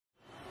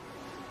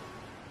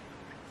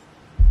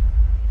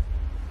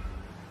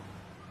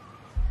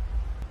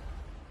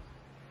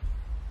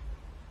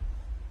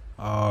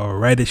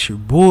Alright, it's your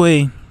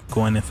boy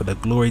going in for the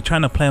glory,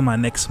 trying to plan my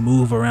next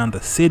move around the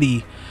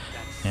city.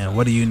 And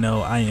what do you know,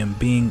 I am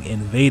being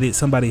invaded.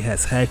 Somebody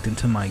has hacked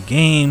into my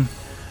game.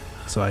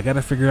 So I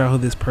gotta figure out who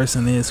this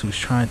person is who's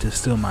trying to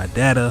steal my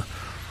data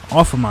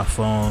off of my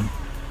phone.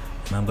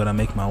 And I'm gonna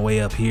make my way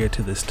up here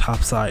to this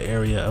topside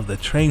area of the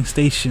train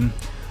station,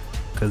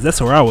 because that's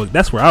where I would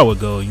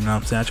go, you know what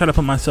I'm saying? I try to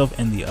put myself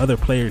in the other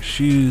player's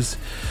shoes.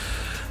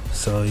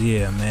 So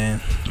yeah,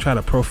 man, try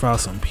to profile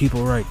some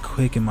people right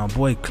quick. And my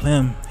boy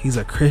Clem, he's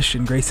a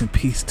Christian. Grace and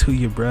peace to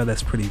you, bro.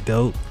 That's pretty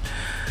dope.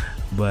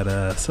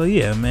 But so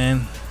yeah,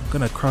 man, I'm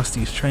gonna cross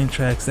these train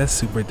tracks. That's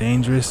super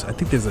dangerous. I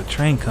think there's a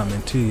train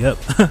coming too. Yep.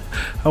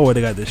 I would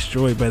have got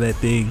destroyed by that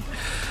thing,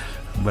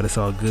 but it's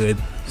all good.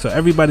 So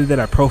everybody that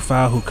I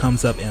profile who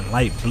comes up in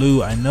light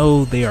blue, I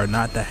know they are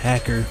not the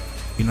hacker.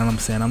 You know what I'm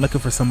saying? I'm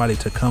looking for somebody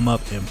to come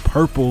up in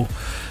purple,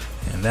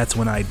 and that's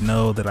when I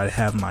know that I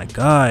have my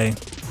guy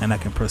and I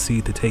can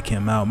proceed to take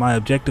him out. My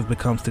objective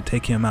becomes to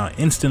take him out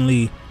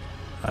instantly.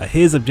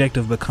 His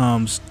objective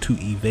becomes to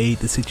evade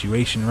the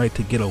situation, right,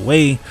 to get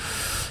away.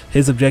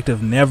 His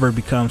objective never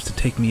becomes to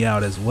take me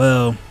out as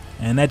well,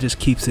 and that just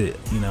keeps it,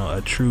 you know, a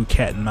true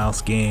cat and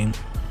mouse game.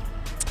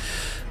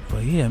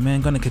 But yeah,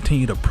 man, gonna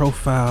continue to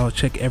profile,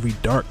 check every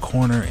dark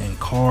corner and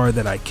car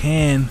that I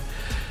can.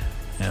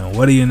 And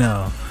what do you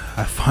know,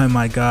 I find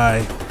my guy,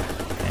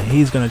 and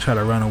he's gonna try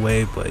to run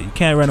away, but you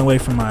can't run away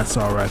from my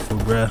assault rifle,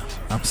 bruh.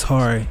 I'm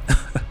sorry.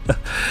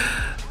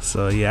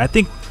 So yeah, I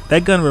think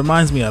that gun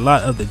reminds me a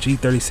lot of the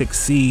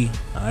G36C.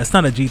 It's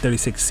not a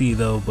G36C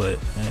though, but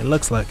it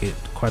looks like it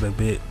quite a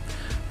bit.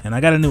 And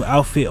I got a new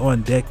outfit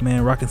on deck,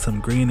 man, rocking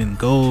some green and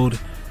gold.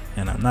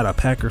 And I'm not a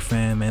Packer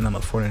fan, man, I'm a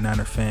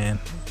 49er fan,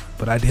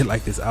 but I did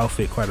like this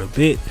outfit quite a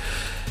bit.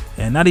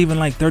 And not even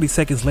like 30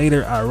 seconds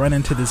later, I run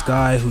into this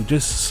guy who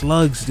just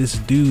slugs this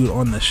dude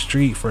on the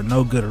street for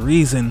no good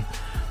reason.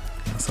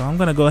 So I'm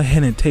gonna go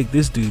ahead and take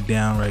this dude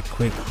down right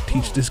quick,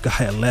 teach this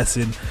guy a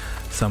lesson.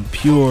 Some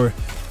pure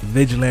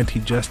vigilante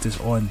justice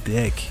on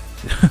deck.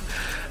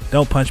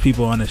 Don't punch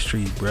people on the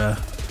street, bruh.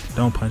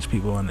 Don't punch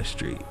people on the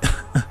street.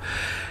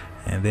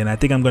 And then I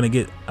think I'm gonna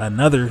get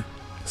another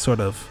sort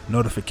of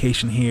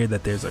notification here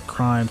that there's a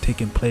crime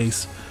taking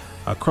place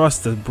across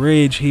the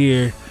bridge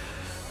here.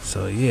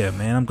 So yeah,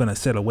 man, I'm gonna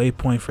set a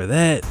waypoint for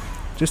that.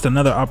 Just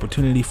another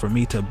opportunity for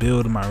me to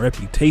build my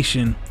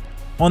reputation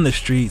on the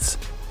streets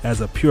as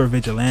a pure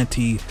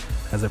vigilante,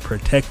 as a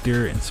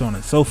protector, and so on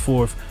and so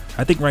forth.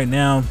 I think right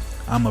now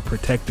I'm a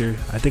protector.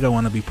 I think I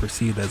want to be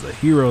perceived as a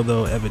hero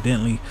though,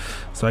 evidently.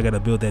 So I got to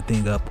build that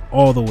thing up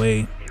all the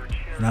way,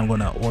 and I'm going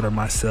to order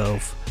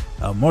myself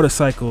a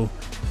motorcycle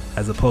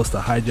as opposed to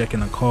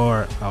hijacking a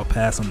car. I'll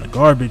pass on the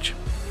garbage.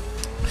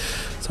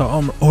 So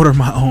I'll order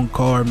my own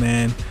car,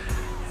 man,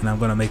 and I'm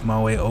going to make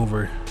my way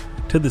over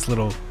to this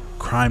little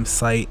crime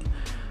site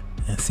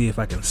and see if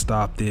I can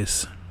stop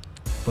this.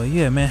 But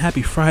yeah, man,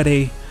 happy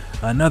Friday.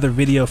 Another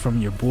video from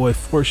your boy,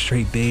 4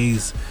 straight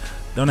days.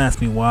 Don't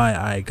ask me why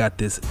I got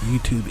this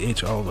YouTube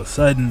itch all of a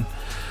sudden,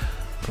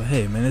 but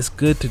hey, man, it's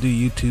good to do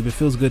YouTube. It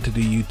feels good to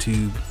do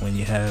YouTube when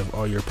you have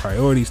all your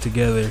priorities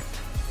together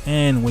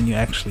and when you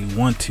actually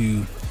want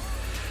to.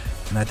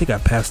 And I think I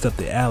passed up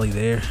the alley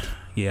there.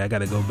 Yeah, I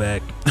gotta go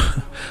back.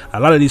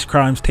 A lot of these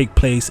crimes take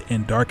place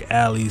in dark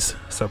alleys.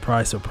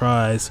 Surprise,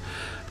 surprise.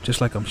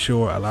 Just like I'm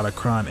sure a lot of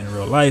crime in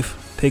real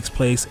life takes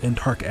place in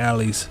dark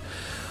alleys.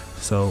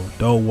 So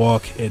don't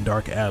walk in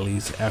dark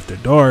alleys after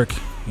dark,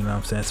 you know what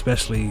I'm saying?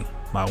 Especially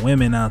my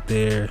women out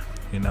there,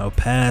 you know,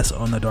 pass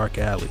on the dark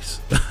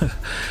alleys.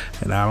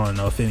 And I don't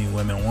know if any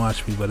women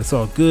watch me, but it's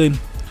all good.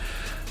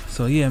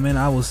 So yeah, man,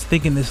 I was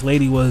thinking this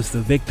lady was the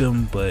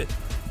victim, but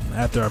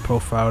after I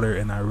profiled her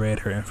and I read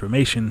her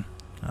information,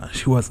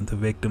 she wasn't the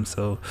victim.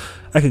 So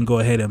I can go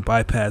ahead and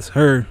bypass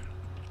her.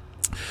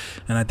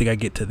 And I think I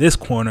get to this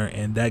corner,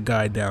 and that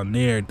guy down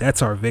there,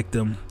 that's our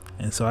victim.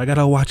 And so I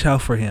gotta watch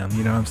out for him,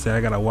 you know what I'm saying?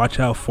 I gotta watch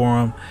out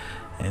for him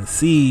and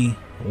see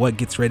what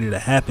gets ready to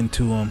happen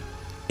to him,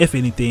 if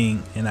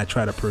anything, and I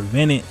try to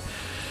prevent it.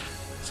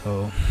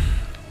 So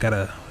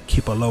gotta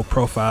keep a low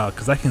profile,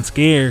 because I can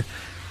scare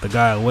the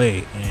guy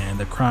away and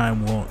the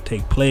crime won't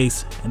take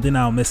place, and then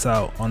I'll miss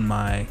out on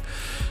my,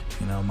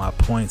 you know, my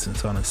points and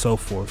so on and so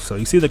forth. So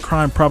you see the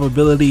crime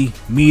probability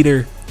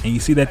meter, and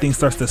you see that thing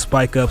starts to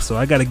spike up. So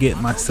I gotta get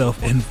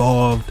myself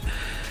involved,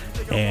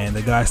 and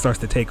the guy starts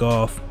to take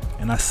off,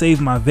 and I save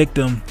my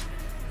victim,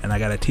 and I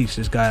gotta teach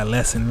this guy a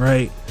lesson,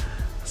 right?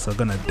 So I'm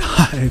gonna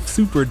dive,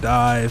 super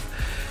dive,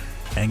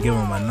 and give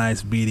him a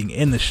nice beating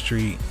in the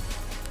street,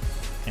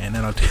 and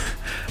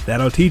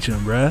that'll teach him,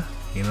 bruh.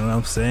 You know what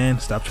I'm saying?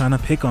 Stop trying to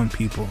pick on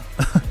people.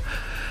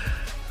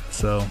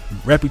 So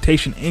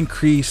reputation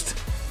increased.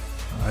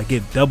 I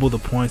get double the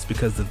points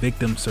because the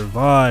victim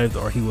survived,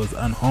 or he was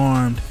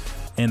unharmed,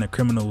 and the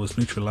criminal was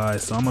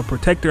neutralized. So I'm a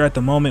protector at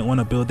the moment. Want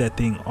to build that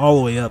thing all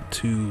the way up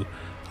to,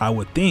 I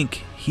would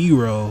think,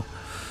 hero.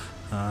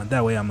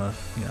 That way I'm a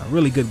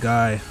really good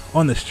guy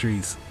on the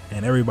streets,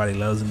 and everybody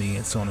loves me,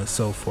 and so on and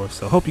so forth.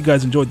 So hope you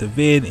guys enjoyed the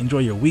vid. Enjoy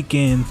your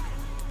weekend.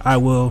 I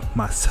will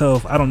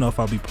myself. I don't know if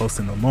I'll be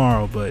posting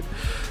tomorrow, but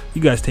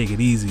you guys take it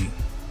easy,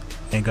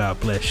 and God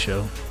bless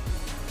you.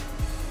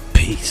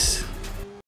 Peace.